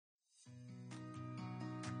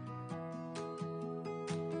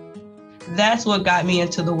that's what got me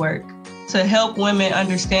into the work, to help women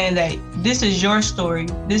understand that this is your story,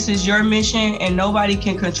 this is your mission, and nobody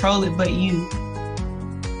can control it but you.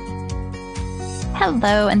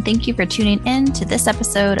 Hello, and thank you for tuning in to this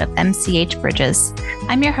episode of MCH Bridges.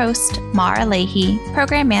 I'm your host, Mara Leahy,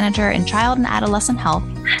 Program Manager in Child and Adolescent Health,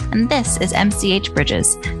 and this is MCH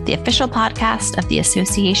Bridges, the official podcast of the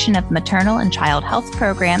Association of Maternal and Child Health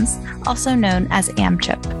Programs, also known as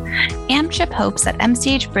AMCHIP. AMCHIP hopes that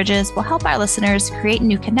MCH Bridges will help our listeners create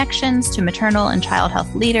new connections to maternal and child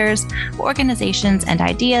health leaders, organizations, and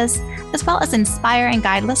ideas, as well as inspire and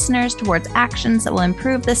guide listeners towards actions that will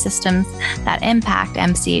improve the systems that impact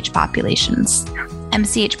MCH populations.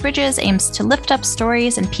 MCH Bridges aims to lift up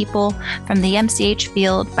stories and people from the MCH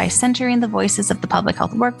field by centering the voices of the public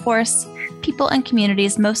health workforce, people and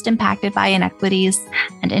communities most impacted by inequities,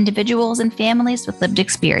 and individuals and families with lived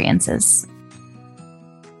experiences.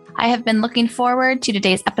 I have been looking forward to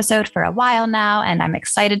today's episode for a while now, and I'm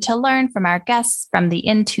excited to learn from our guests from the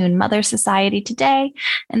InTune Mother Society today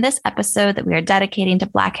in this episode that we are dedicating to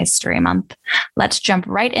Black History Month. Let's jump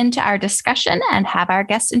right into our discussion and have our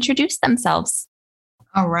guests introduce themselves.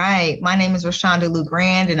 All right. My name is Rashonda Lou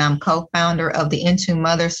Grand, and I'm co-founder of the InTune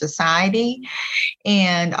Mother Society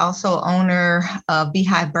and also owner of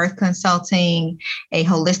Beehive Birth Consulting, a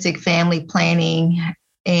holistic family planning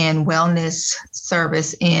and wellness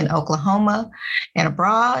service in Oklahoma and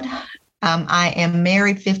abroad. I am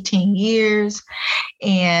married 15 years,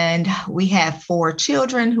 and we have 4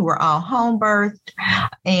 children who are all home birthed.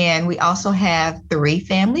 And we also have 3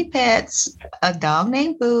 family pets. A dog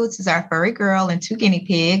named Boots is our furry girl, and 2 guinea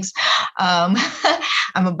pigs. I'm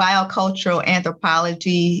a biocultural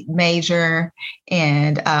anthropology major,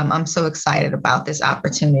 and I'm so excited about this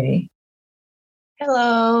opportunity.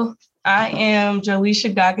 Hello, I am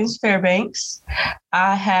Jolisha Goggins Fairbanks.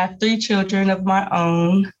 I have 3 children of my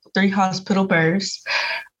own, 3 hospital births.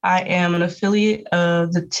 I am an affiliate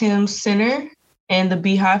of the Timms Center and the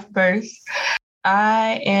Beehive Birth.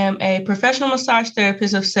 I am a professional massage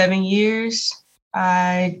therapist of 7 years.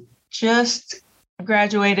 I just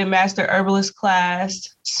graduated Master Herbalist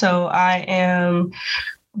class, so I am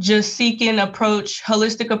just seeking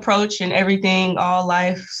holistic approach in everything, all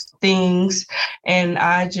life things. And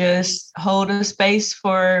I just hold a space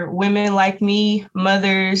for women like me,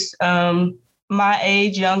 mothers, my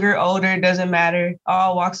age, younger, older, doesn't matter,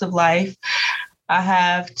 all walks of life. I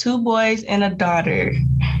have 2 boys and a daughter,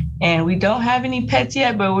 and we don't have any pets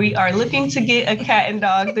yet, but we are looking to get a cat and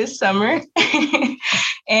dog this summer.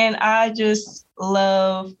 And I just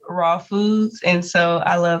love raw foods. And so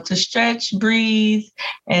I love to stretch, breathe,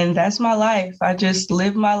 and that's my life. I just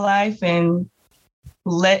live my life and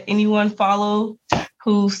let anyone follow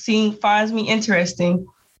who finds me interesting.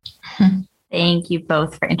 Thank you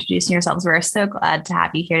both for introducing yourselves. We're so glad to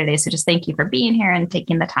have you here today. So just thank you for being here and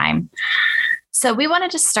taking the time. So we want to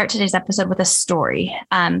just start today's episode with a story.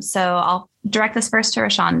 So I'll direct this first to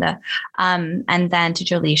Rashonda and then to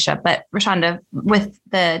Jolisha. But Rashonda, with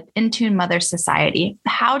the InTune Mother Society,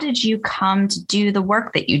 how did you come to do the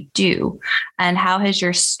work that you do? And how has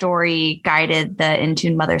your story guided the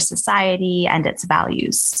InTune Mother Society and its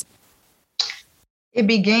values? It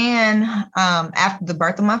began after the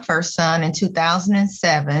birth of my first son in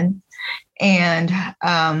 2007. And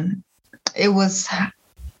it was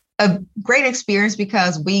a great experience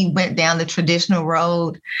because we went down the traditional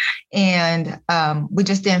road, and we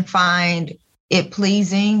just didn't find it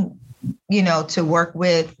pleasing, to work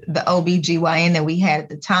with the OBGYN that we had at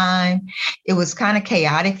the time. It was kind of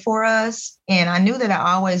chaotic for us. And I knew that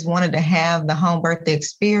I always wanted to have the home birth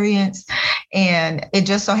experience. And it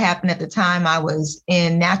just so happened at the time I was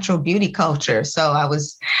in natural beauty culture. So I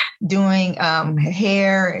was doing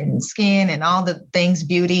hair and skin and all the things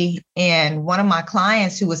beauty. And one of my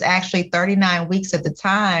clients, who was actually 39 weeks at the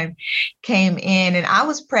time, came in, and I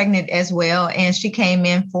was pregnant as well. And she came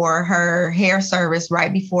in for her hair service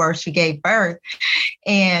right before she gave birth.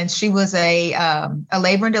 And she was a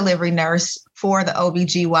labor and delivery nurse for the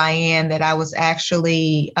OBGYN that I was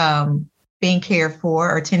actually being cared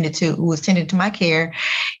for or who was tended to my care.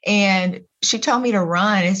 And she told me to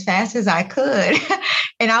run as fast as I could.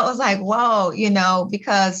 And I was like, whoa,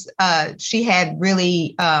 because she had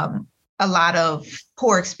really a lot of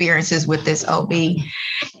poor experiences with this OB.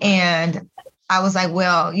 And I was like,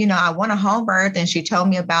 well, I want a home birth. And she told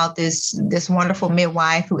me about this wonderful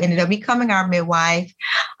midwife who ended up becoming our midwife,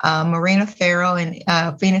 Marina Farrow in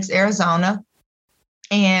Phoenix, Arizona.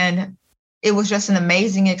 And it was just an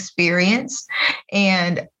amazing experience.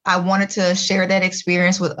 And I wanted to share that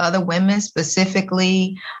experience with other women,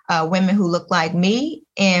 specifically women who look like me.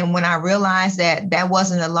 And when I realized that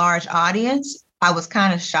wasn't a large audience, I was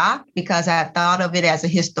kind of shocked because I thought of it as a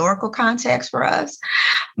historical context for us,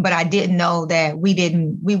 but I didn't know that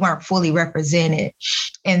we weren't fully represented.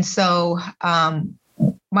 And so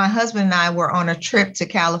my husband and I were on a trip to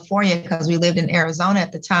California because we lived in Arizona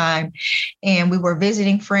at the time, and we were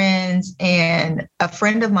visiting friends, and a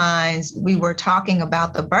friend of mine's, we were talking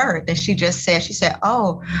about the birth, and she said,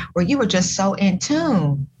 oh, well, you were just so in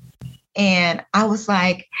tune. And I was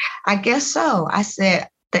like, I guess so. I said,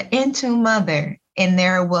 the InTune mother. And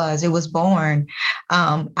there it was born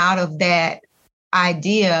out of that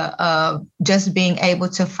idea of just being able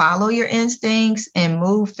to follow your instincts and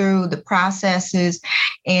move through the processes.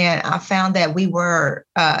 And I found that we were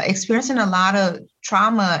experiencing a lot of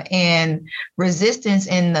trauma and resistance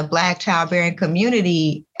in the Black childbearing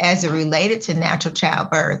community as it related to natural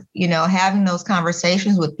childbirth. Having those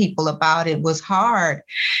conversations with people about it was hard,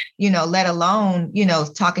 let alone,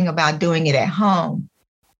 talking about doing it at home.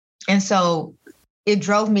 And so it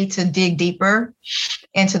drove me to dig deeper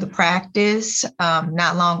into the practice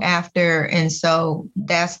not long after. And so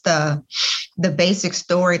that's the basic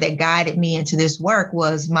story that guided me into this work,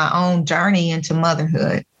 was my own journey into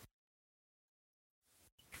motherhood.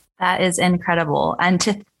 That is incredible. And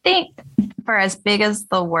to think, for as big as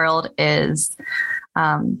the world is,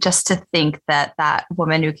 just to think that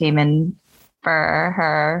woman who came in for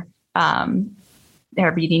her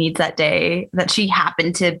beauty needs that day, that she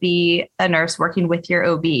happened to be a nurse working with your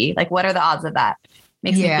OB. Like, what are the odds of that?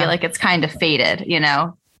 Makes me feel like it's kind of fated,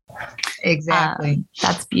 Exactly.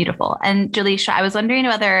 That's beautiful. And Jaleisha, I was wondering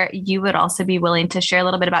whether you would also be willing to share a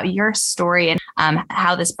little bit about your story and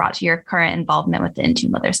how this brought to your current involvement with the InTune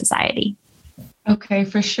Mother Society. Okay,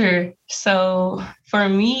 for sure. So for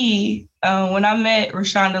me, when I met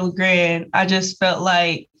Rashonda LeGrand, I just felt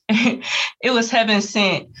like it was heaven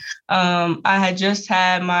sent. I had just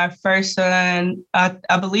had my first son.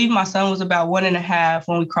 I believe my son was about 1.5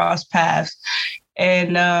 when we crossed paths.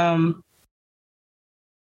 And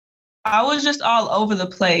I was just all over the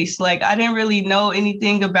place. Like, I didn't really know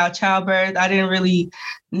anything about childbirth. I didn't really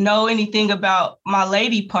know anything about my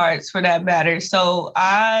lady parts, for that matter. So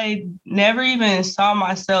I never even saw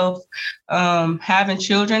myself having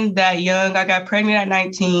children that young. I got pregnant at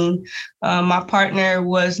 19. My partner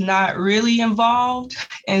was not really involved.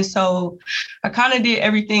 And so I kind of did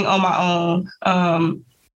everything on my own.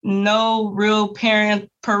 No real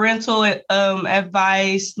parental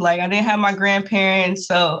advice. Like, I didn't have my grandparents,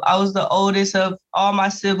 so I was the oldest of all my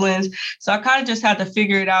siblings. So I kind of just had to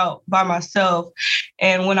figure it out by myself.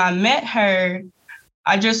 And when I met her,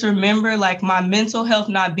 I just remember like my mental health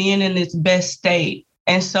not being in its best state.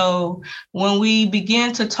 And so when we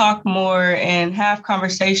began to talk more and have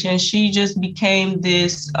conversations, she just became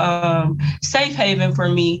this safe haven for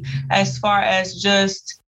me, as far as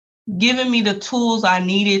just giving me the tools I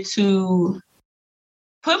needed to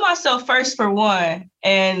put myself first, for one,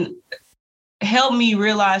 and help me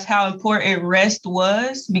realize how important rest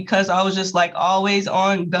was, because I was just like always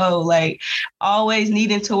on go, like always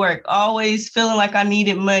needing to work, always feeling like I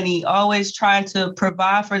needed money, always trying to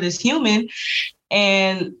provide for this human.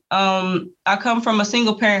 And I come from a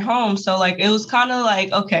single parent home. So like, it was kind of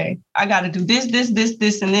like, okay, I got to do this,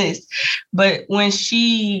 and this. But when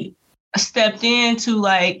she stepped into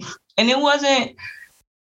like, and it wasn't,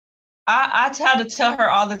 I had to tell her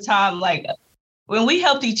all the time, like, when we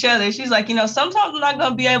helped each other, she's like, sometimes I'm not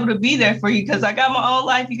going to be able to be there for you because I got my own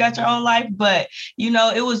life, you got your own life. But,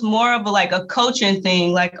 it was more of a coaching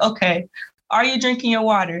thing. Like, okay, are you drinking your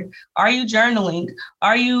water? Are you journaling?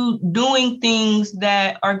 Are you doing things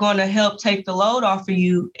that are going to help take the load off of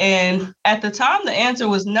you? And at the time, the answer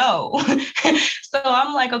was no. So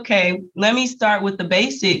I'm like, okay, let me start with the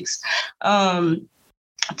basics.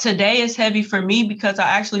 Today is heavy for me because I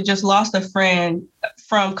actually just lost a friend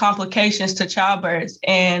from complications to childbirth,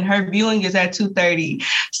 and her viewing is at 2:30.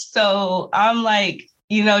 So I'm like,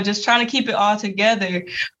 just trying to keep it all together.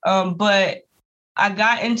 But I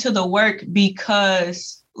got into the work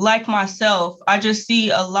because, like myself, I just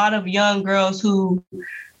see a lot of young girls who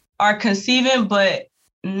are conceiving, but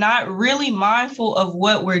not really mindful of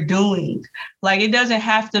what we're doing. Like, it doesn't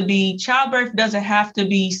have to be, childbirth doesn't have to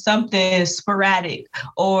be something sporadic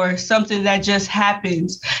or something that just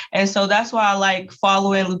happens. And so that's why I like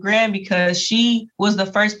following LeGrand, because she was the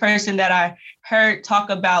first person that I heard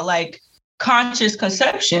talk about like conscious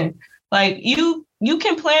conception. Like, you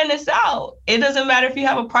can plan this out. It doesn't matter if you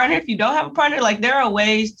have a partner, if you don't have a partner. Like, there are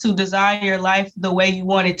ways to design your life the way you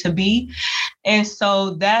want it to be. And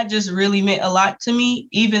so that just really meant a lot to me,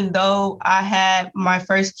 even though I had my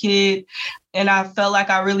first kid and I felt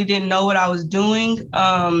like I really didn't know what I was doing.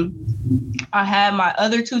 I had my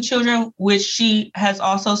other 2 children, which she has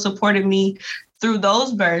also supported me through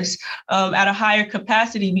those births at a higher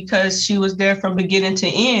capacity because she was there from beginning to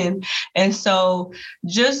end. And so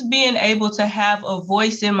just being able to have a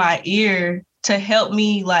voice in my ear to help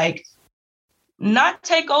me, like, not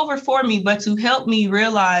take over for me, but to help me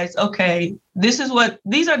realize, okay, these are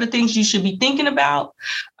the things you should be thinking about.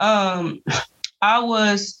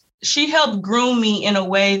 She helped groom me in a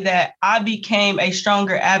way that I became a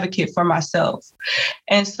stronger advocate for myself.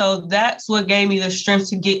 And so that's what gave me the strength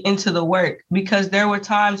to get into the work, because there were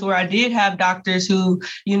times where I did have doctors who,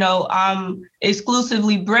 I'm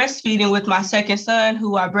exclusively breastfeeding with my second son,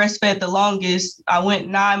 who I breastfed the longest. I went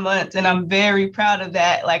 9 months, and I'm very proud of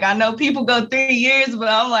that. Like, I know people go 3 years, but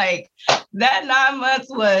I'm like, that 9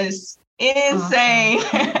 months was insane.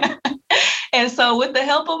 Awesome. And so with the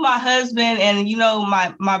help of my husband and,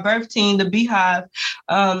 my birth team, the Beehive,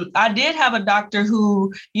 I did have a doctor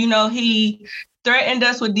who, he threatened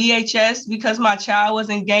us with DHS because my child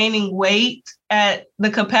wasn't gaining weight at the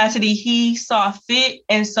capacity he saw fit.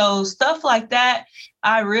 And so stuff like that,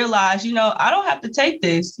 I realized, I don't have to take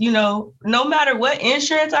this, no matter what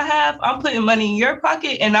insurance I have, I'm putting money in your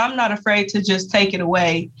pocket, and I'm not afraid to just take it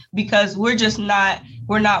away because we're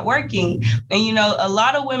not working. And, a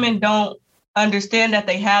lot of women don't understand that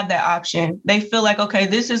they have that option. They feel like, okay,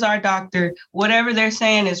 this is our doctor. Whatever they're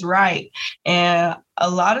saying is right. And a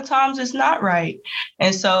lot of times it's not right.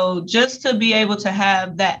 And so just to be able to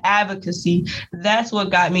have that advocacy, that's what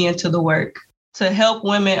got me into the work, to help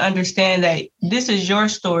women understand that this is your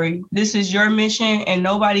story. This is your mission, and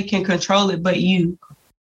nobody can control it but you.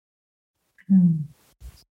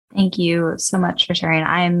 Thank you so much for sharing.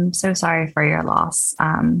 I'm so sorry for your loss.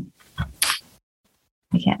 I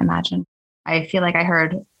can't imagine. I feel like I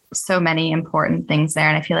heard so many important things there.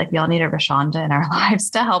 And I feel like we all need a Rashonda in our lives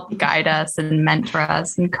to help guide us and mentor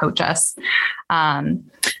us and coach us.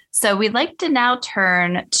 So we'd like to now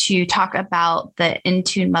turn to talk about the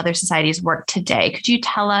InTune Mother Society's work today. Could you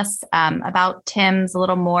tell us about Tim's, a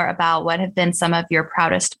little more about what have been some of your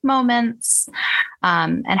proudest moments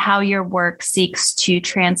and how your work seeks to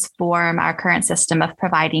transform our current system of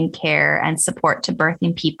providing care and support to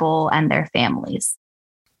birthing people and their families?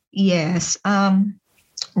 Yes.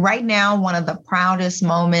 Right now, one of the proudest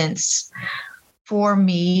moments for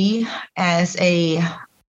me as a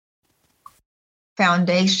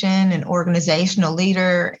foundation and organizational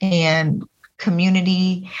leader and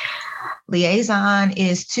community liaison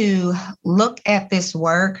is to look at this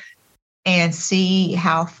work and see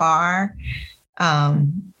how far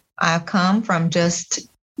I've come from just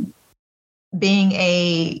being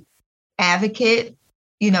a advocate,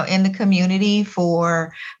 in the community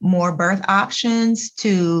for more birth options,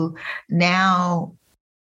 to now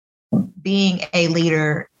being a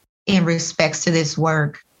leader in respects to this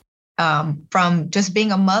work, from just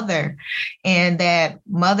being a mother, and that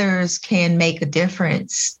mothers can make a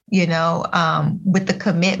difference, with the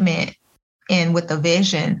commitment and with the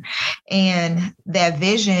vision. And that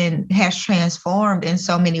vision has transformed in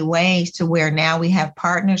so many ways to where now we have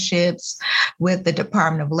partnerships with the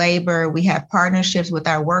Department of Labor. We have partnerships with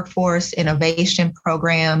our workforce innovation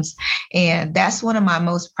programs. And that's one of my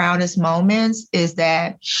most proudest moments, is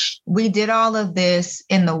that we did all of this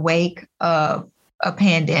in the wake of a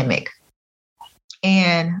pandemic.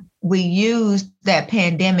 And we used that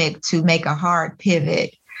pandemic to make a hard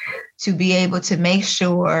pivot, to be able to make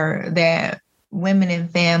sure that women and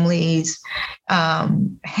families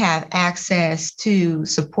have access to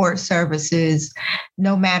support services,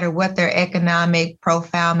 no matter what their economic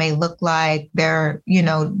profile may look like, their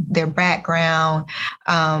background.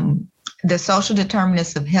 The social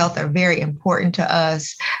determinants of health are very important to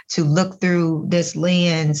us to look through this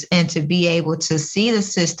lens and to be able to see the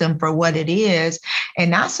system for what it is,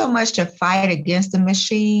 and not so much to fight against the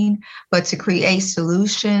machine, but to create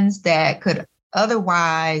solutions that could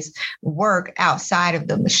otherwise work outside of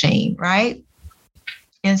the machine, right?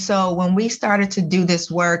 And so when we started to do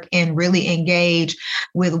this work and really engage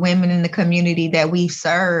with women in the community that we've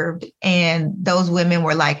served, and those women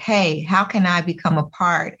were like, hey, how can I become a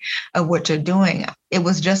part of what you're doing? It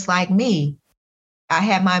was just like me. I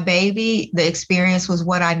had my baby. The experience was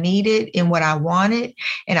what I needed and what I wanted,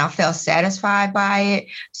 and I felt satisfied by it.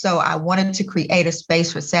 So I wanted to create a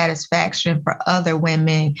space for satisfaction for other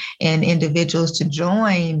women and individuals to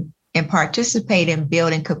join and participate in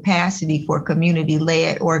building capacity for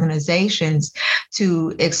community-led organizations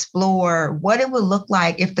to explore what it would look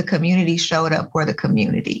like if the community showed up for the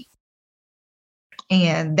community.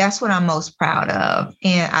 And that's what I'm most proud of.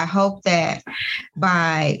 And I hope that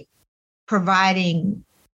by providing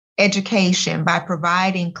education, by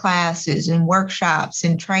providing classes and workshops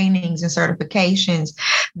and trainings and certifications,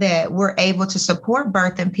 that we're able to support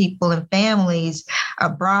birthing people and families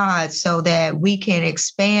abroad so that we can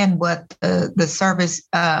expand what the service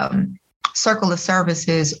circle of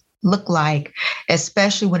services look like,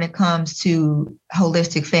 especially when it comes to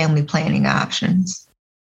holistic family planning options.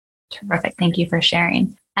 Terrific. Thank you for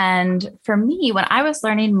sharing. And for me, when I was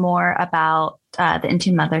learning more about the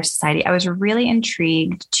InTune Mother Society, I was really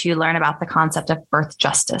intrigued to learn about the concept of birth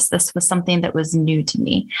justice. This was something that was new to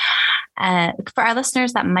me. For our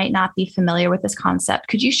listeners that might not be familiar with this concept,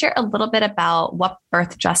 could you share a little bit about what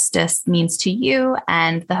birth justice means to you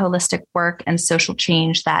and the holistic work and social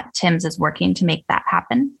change that TIMS is working to make that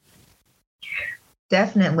happen?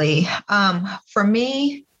 Definitely. For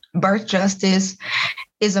me, birth justice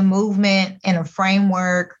is a movement and a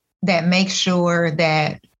framework that makes sure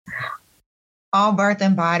that all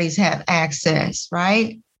birthing bodies have access,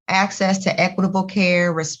 right? Access to equitable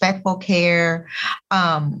care, respectful care,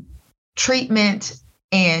 treatment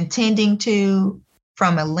and tending to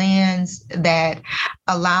from a lens that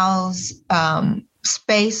allows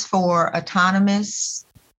space for autonomous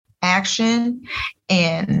action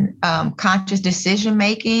and conscious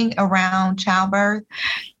decision-making around childbirth.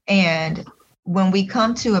 And when we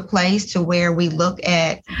come to a place to where we look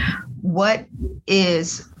at what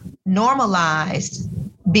is normalized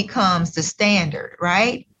becomes the standard,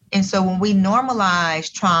 right? And so when we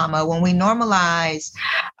normalize trauma, when we normalize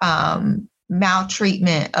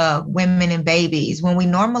maltreatment of women and babies, when we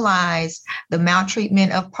normalize the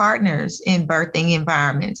maltreatment of partners in birthing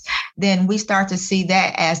environments, then we start to see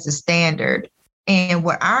that as the standard. And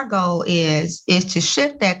what our goal is to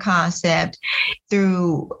shift that concept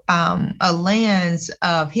through a lens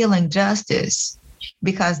of healing justice,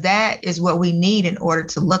 because that is what we need in order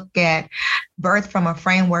to look at birth from a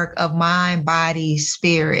framework of mind, body,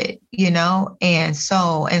 spirit, and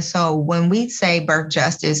so when we say birth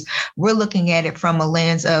justice, we're looking at it from a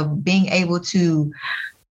lens of being able to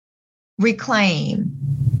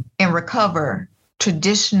reclaim and recover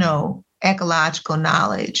traditional ecological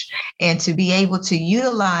knowledge and to be able to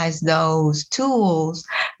utilize those tools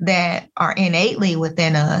that are innately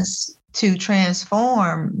within us to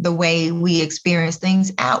transform the way we experience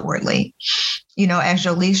things outwardly. As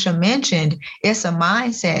Jolisha mentioned, it's a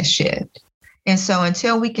mindset shift. And so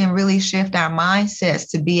until we can really shift our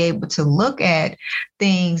mindsets to be able to look at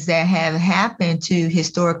things that have happened to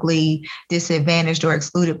historically disadvantaged or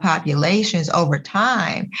excluded populations over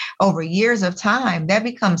time, over years of time, that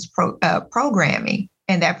becomes programming.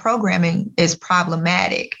 And that programming is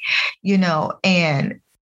problematic, and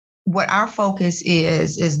what our focus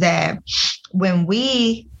is that when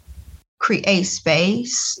we create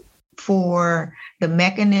space for the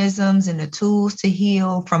mechanisms and the tools to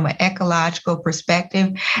heal from an ecological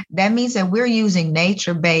perspective, that means that we're using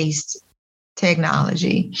nature-based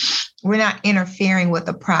technology. We're not interfering with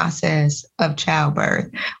the process of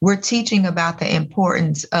childbirth. We're teaching about the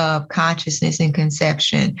importance of consciousness in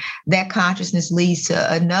conception. That consciousness leads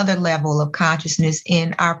to another level of consciousness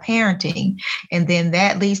in our parenting. And then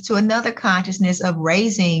that leads to another consciousness of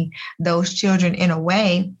raising those children in a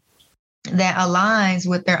way that aligns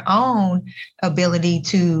with their own ability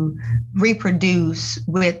to reproduce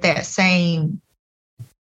with that same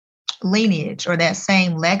lineage or that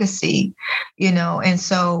same legacy, and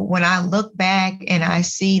so when I look back and I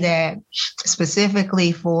see that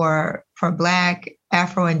specifically for Black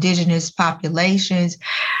Afro-Indigenous populations,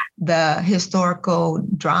 the historical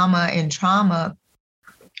drama and trauma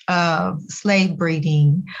of slave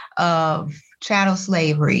breeding, of chattel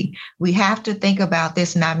slavery, we have to think about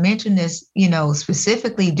this. And I mentioned this,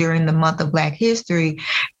 specifically during the month of Black History,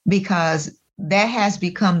 because that has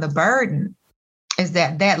become the burden, is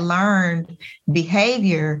that learned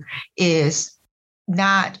behavior is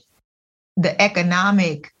not the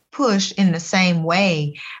economic push in the same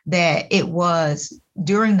way that it was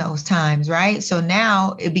during those times, right? So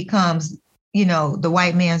now it becomes, the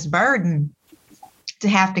white man's burden to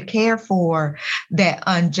have to care for that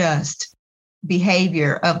unjust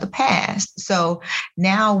behavior of the past. So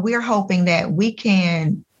now we're hoping that we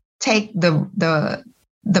can take the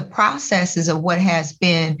processes of what has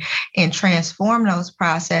been and transform those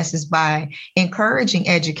processes by encouraging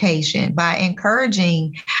education, by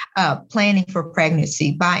encouraging planning for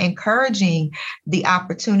pregnancy, by encouraging the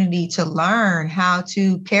opportunity to learn how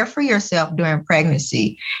to care for yourself during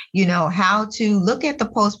pregnancy, how to look at the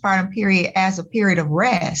postpartum period as a period of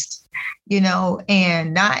rest,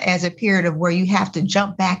 and not as a period of where you have to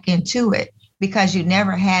jump back into it because you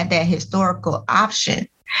never had that historical option.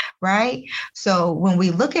 right? So when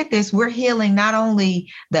we look at this, we're healing not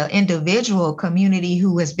only the individual community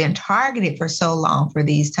who has been targeted for so long for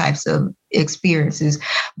these types of experiences,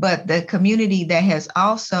 but the community that has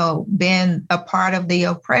also been a part of the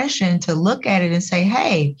oppression to look at it and say,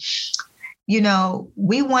 hey,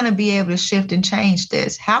 we want to be able to shift and change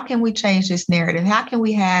this. How can we change this narrative? How can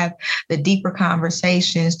we have the deeper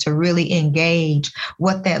conversations to really engage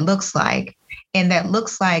what that looks like? And that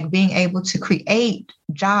looks like being able to create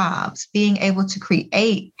jobs, being able to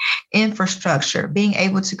create infrastructure, being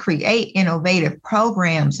able to create innovative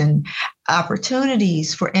programs and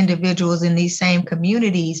opportunities for individuals in these same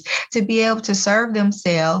communities to be able to serve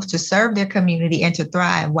themselves, to serve their community, and to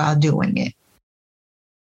thrive while doing it.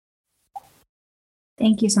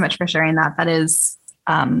 Thank you so much for sharing that. That is,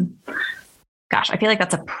 I feel like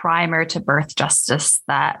that's a primer to birth justice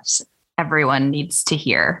that everyone needs to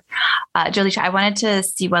hear. Jalisha, I wanted to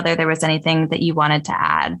see whether there was anything that you wanted to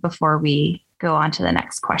add before we go on to the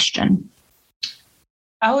next question.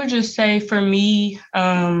 I would just say for me,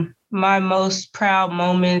 my most proud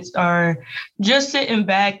moments are just sitting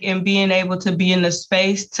back and being able to be in the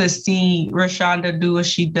space to see Rashonda do what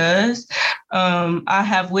she does. I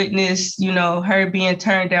have witnessed, her being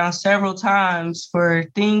turned down several times for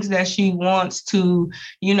things that she wants to,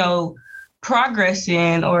 progress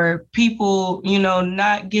in, or people,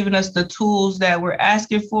 not giving us the tools that we're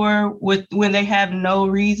asking for when they have no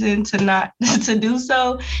reason to not to do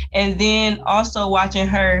so. And then also watching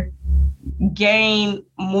her gain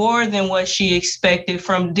more than what she expected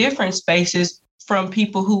from different spaces, from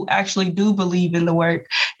people who actually do believe in the work.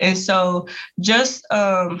 And so just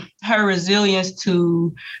her resilience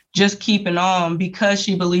to just keeping on because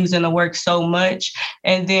she believes in the work so much.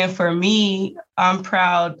 And then for me, I'm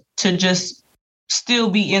proud to just still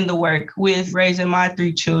be in the work with raising my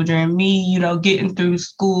 3 children, me, getting through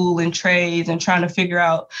school and trades and trying to figure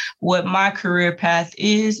out what my career path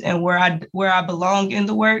is and where I belong in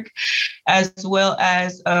the work, as well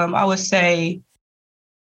as I would say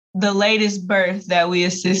the latest birth that we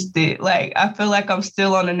assisted. Like, I feel like I'm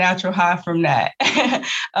still on a natural high from that.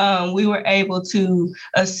 We were able to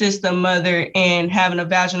assist a mother in having a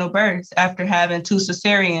vaginal birth after having 2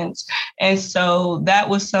 cesareans. And so that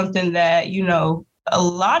was something that, a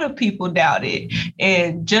lot of people doubted.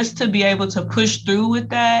 And just to be able to push through with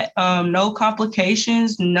that, no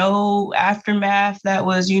complications, no aftermath that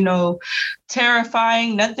was,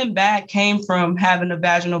 terrifying. Nothing bad came from having a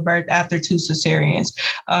vaginal birth after 2 cesareans.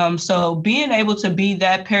 So being able to be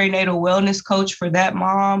that perinatal wellness coach for that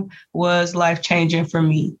mom was life-changing for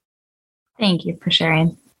me. Thank you for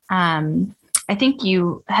sharing. I think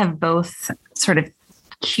you have both sort of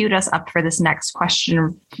queued us up for this next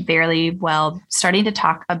question fairly well, starting to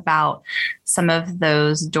talk about some of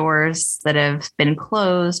those doors that have been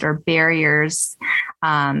closed or barriers,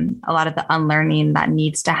 a lot of the unlearning that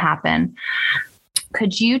needs to happen.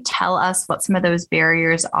 Could you tell us what some of those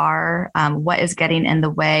barriers are? What is getting in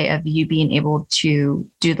the way of you being able to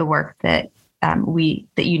do the work that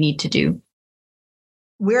you need to do?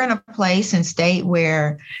 We're in a place and state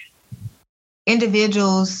where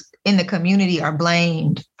individuals in the community are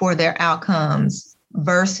blamed for their outcomes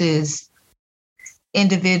versus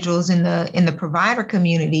individuals in the provider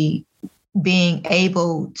community being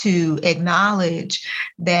able to acknowledge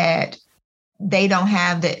that they don't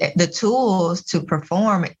have the tools to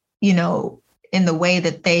perform, in the way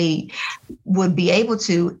that they would be able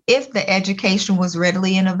to if the education was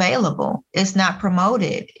readily and available. It's not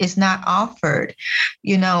promoted. It's not offered,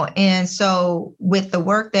 And so with the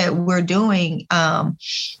work that we're doing,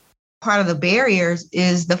 part of the barriers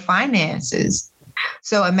is the finances.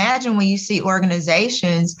 So imagine when you see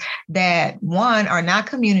organizations that, one, are not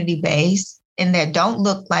community-based and that don't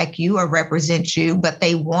look like you or represent you, but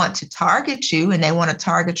they want to target you and they want to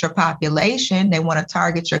target your population. They want to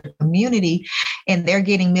target your community, and they're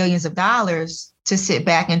getting millions of dollars to sit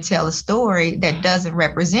back and tell a story that doesn't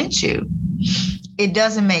represent you. It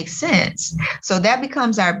doesn't make sense. So that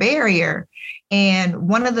becomes our barrier. And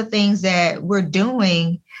one of the things that we're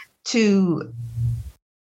doing to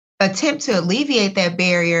attempt to alleviate that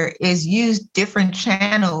barrier is use different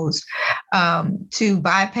channels to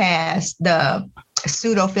bypass the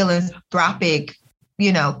pseudo-philanthropic,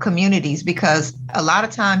 communities, because a lot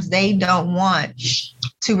of times they don't want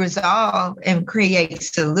to resolve and create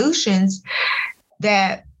solutions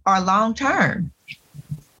that are long-term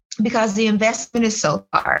because the investment is so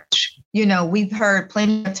large. We've heard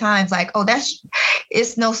plenty of times like,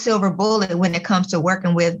 it's no silver bullet when it comes to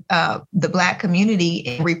working with the Black community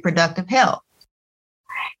in reproductive health.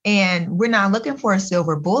 And we're not looking for a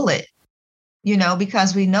silver bullet.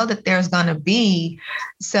 because we know that there's going to be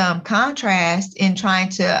some contrast in trying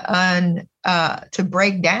to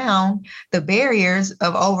break down the barriers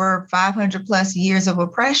of over 500 plus years of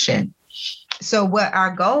oppression. So what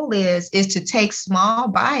our goal is to take small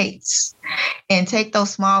bites and take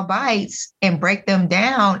those small bites and break them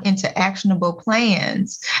down into actionable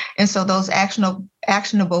plans. And so those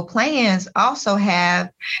actionable plans also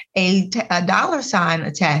have a dollar sign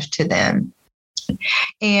attached to them.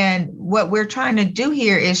 And what we're trying to do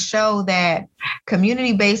here is show that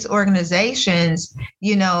community-based organizations,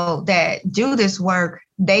 that do this work,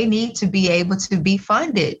 they need to be able to be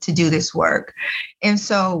funded to do this work. And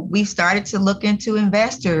so we started to look into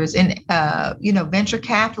investors and, venture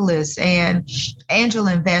capitalists and angel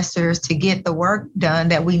investors to get the work done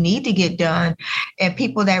that we need to get done, and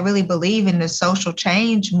people that really believe in the social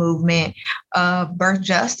change movement of birth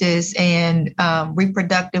justice and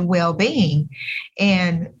reproductive well-being.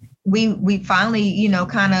 And we finally,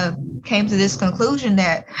 kind of came to this conclusion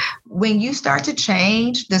that when you start to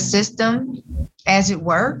change the system as it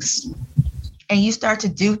works, and you start to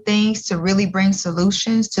do things to really bring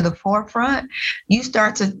solutions to the forefront, you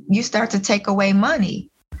start to take away money.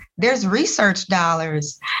 There's research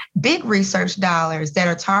dollars, big research dollars that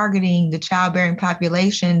are targeting the childbearing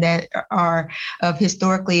population that are of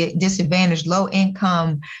historically disadvantaged, low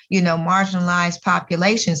income, marginalized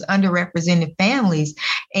populations, underrepresented families.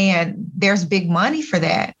 And there's big money for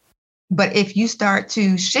that. But if you start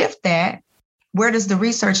to shift that, where does the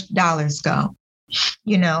research dollars go?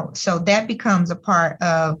 So that becomes a part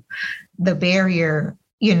of the barrier,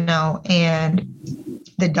 and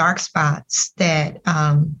the dark spots that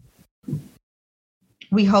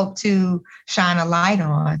we hope to shine a light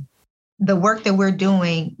on. The work that we're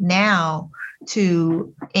doing now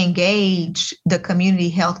to engage the community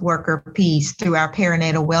health worker piece through our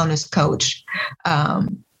perinatal wellness coach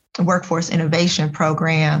workforce innovation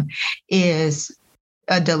program is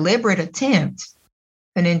a deliberate attempt,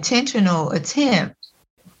 an intentional attempt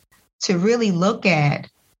to really look at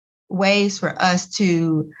ways for us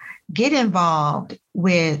to get involved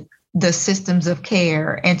with the systems of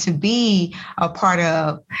care and to be a part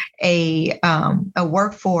of a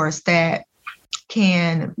workforce that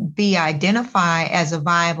can be identified as a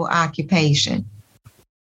viable occupation.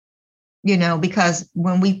 Because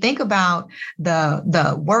when we think about the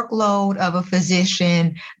workload of a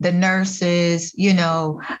physician, the nurses,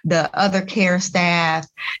 the other care staff,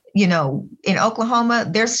 in Oklahoma,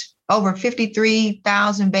 there's over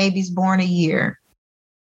 53,000 babies born a year.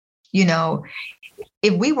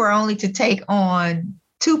 If we were only to take on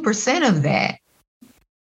 2% of that,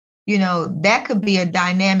 that could be a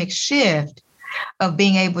dynamic shift of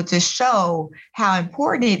being able to show how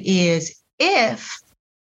important it is if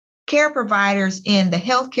care providers in the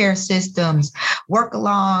healthcare systems work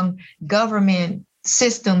along government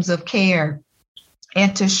systems of care,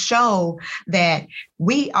 and to show that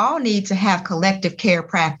we all need to have collective care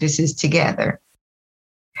practices together.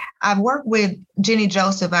 I've worked with Jenny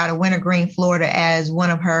Joseph out of Wintergreen, Florida, as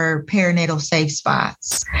one of her perinatal safe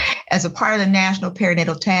spots. As a part of the National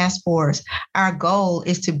Perinatal Task Force, our goal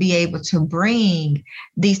is to be able to bring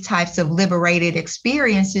these types of liberated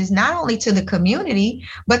experiences not only to the community,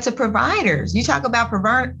 but to providers. You talk about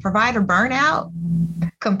provider burnout,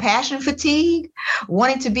 compassion fatigue,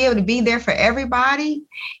 wanting to be able to be there for everybody.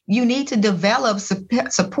 You need to develop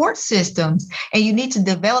support systems, and you need to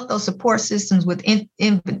develop those support systems with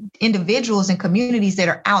individuals and communities that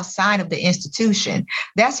are outside of the institution.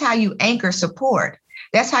 That's how you anchor support.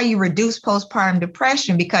 That's how you reduce postpartum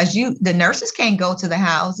depression, because the nurses can't go to the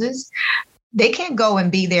houses. They can't go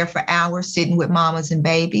and be there for hours sitting with mamas and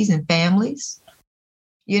babies and families.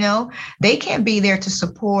 They can't be there to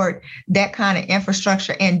support that kind of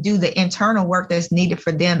infrastructure and do the internal work that's needed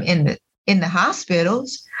for them in the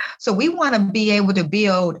hospitals. So we want to be able to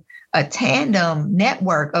build a tandem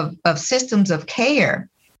network of systems of care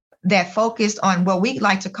that focused on what we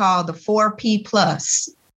like to call the 4P plus.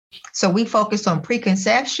 So we focus on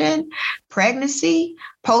preconception, pregnancy,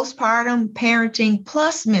 postpartum, parenting,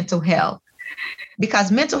 plus mental health.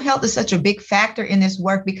 Because mental health is such a big factor in this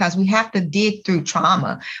work, because we have to dig through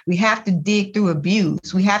trauma. We have to dig through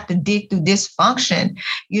abuse. We have to dig through dysfunction,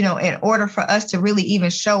 in order for us to really even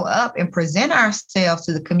show up and present ourselves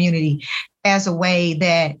to the community as a way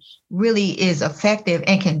that really is effective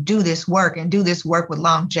and can do this work with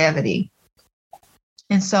longevity.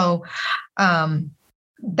 And so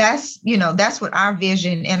that's what our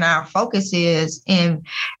vision and our focus is, and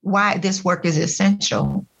why this work is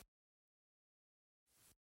essential.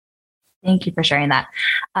 Thank you for sharing that.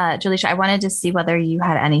 Julisha, I wanted to see whether you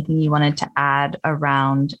had anything you wanted to add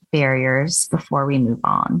around barriers before we move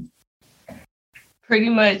on. pretty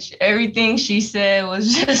much everything she said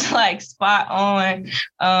was just like spot on.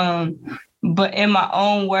 But in my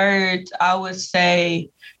own words, I would say,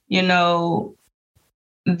 you know,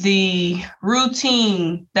 the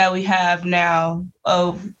routine that we have now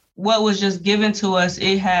of what was just given to us,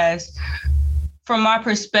 it has, from my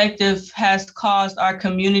perspective, has caused our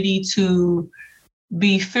community to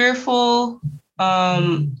be fearful,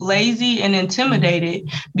 lazy, and intimidated,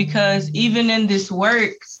 because even in this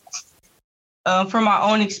work, from my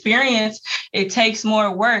own experience, it takes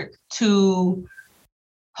more work to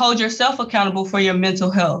hold yourself accountable for your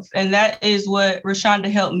mental health. And that is what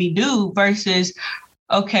Rashonda helped me do versus,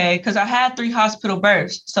 okay, because I had 3 hospital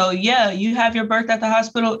births. So yeah, you have your birth at the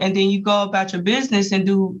hospital and then you go about your business and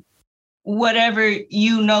do whatever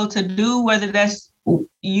you know to do, whether that's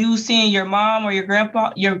you seeing your mom or your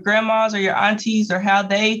grandpa, your grandmas or your aunties, or how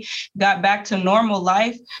they got back to normal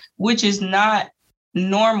life, which is not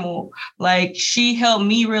normal. Like, she helped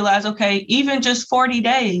me realize, okay, even just 40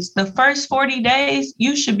 days, the first 40 days,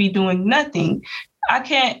 you should be doing nothing. I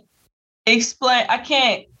can't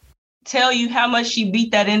tell you how much she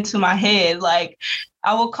beat that into my head. Like,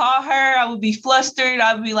 I would call her, I would be flustered.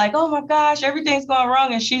 I would be like, oh my gosh, everything's going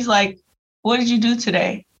wrong. And she's like, what did you do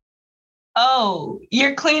today? Oh,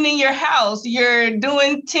 you're cleaning your house. You're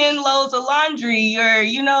doing 10 loads of laundry.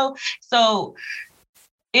 So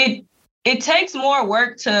it takes more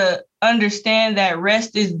work to understand that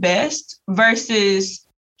rest is best versus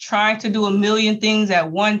trying to do a million things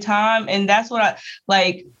at one time. And that's what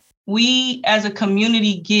we as a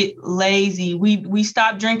community get lazy. We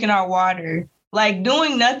stop drinking our water. Like,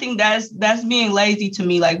 doing nothing, that's being lazy to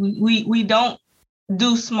me. Like, we don't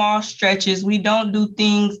do small stretches. We don't do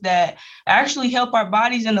things that actually help our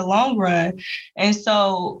bodies in the long run. And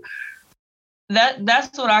so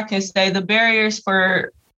that's what I can say. The barriers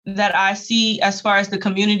that I see as far as the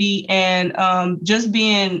community and just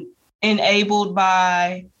being enabled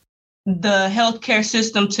by the healthcare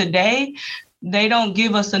system today, they don't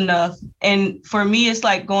give us enough. And for me, it's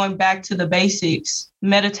like going back to the basics: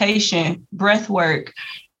 meditation, breath work,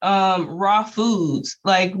 raw foods.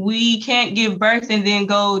 Like, we can't give birth and then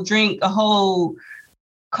go drink a whole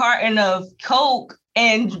carton of Coke.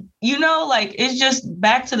 And, it's just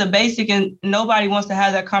back to the basic, and nobody wants to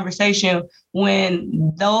have that conversation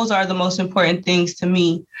when those are the most important things to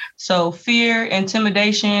me. So fear,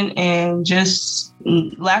 intimidation, and just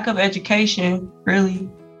lack of education, really.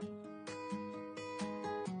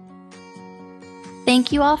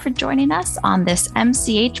 Thank you all for joining us on this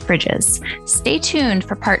MCH Bridges. Stay tuned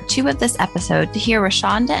for part 2 of this episode to hear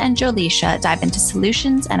Rashonda and Jolisha dive into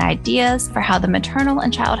solutions and ideas for how the maternal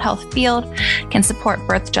and child health field can support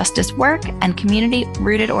birth justice work and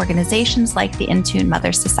community-rooted organizations like the InTune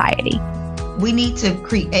Mother Society. We need to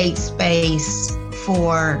create space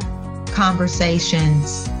for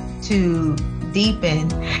conversations to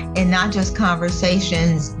deepen, and not just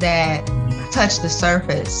conversations that touch the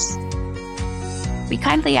surface. We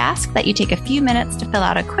kindly ask that you take a few minutes to fill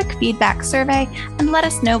out a quick feedback survey and let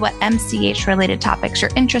us know what MCH-related topics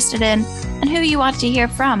you're interested in and who you want to hear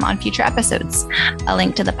from on future episodes. A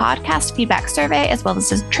link to the podcast feedback survey, as well as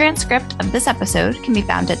a transcript of this episode, can be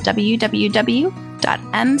found at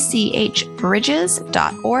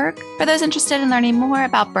www.mchbridges.org. For those interested in learning more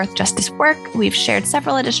about birth justice work, we've shared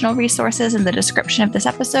several additional resources in the description of this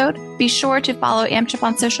episode. Be sure to follow AmChip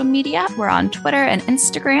on social media. We're on Twitter and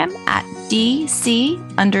Instagram at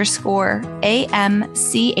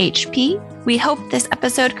DC_AMCHP. We hope this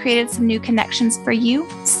episode created some new connections for you.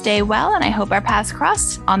 Stay well, and I hope our paths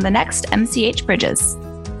cross on the next MCH Bridges.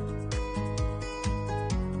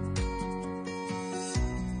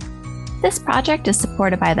 This project is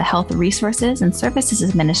supported by the Health Resources and Services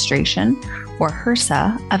Administration, or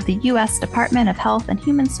HRSA, of the U.S. Department of Health and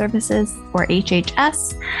Human Services, or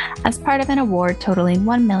HHS, as part of an award totaling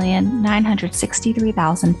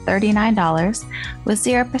 $1,963,039, with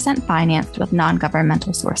 0% financed with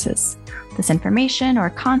non-governmental sources. This information or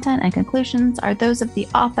content and conclusions are those of the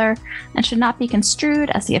author and should not be construed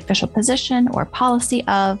as the official position or policy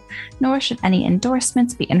of, nor should any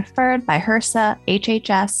endorsements be inferred by HRSA,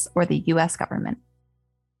 HHS, or the U.S. government.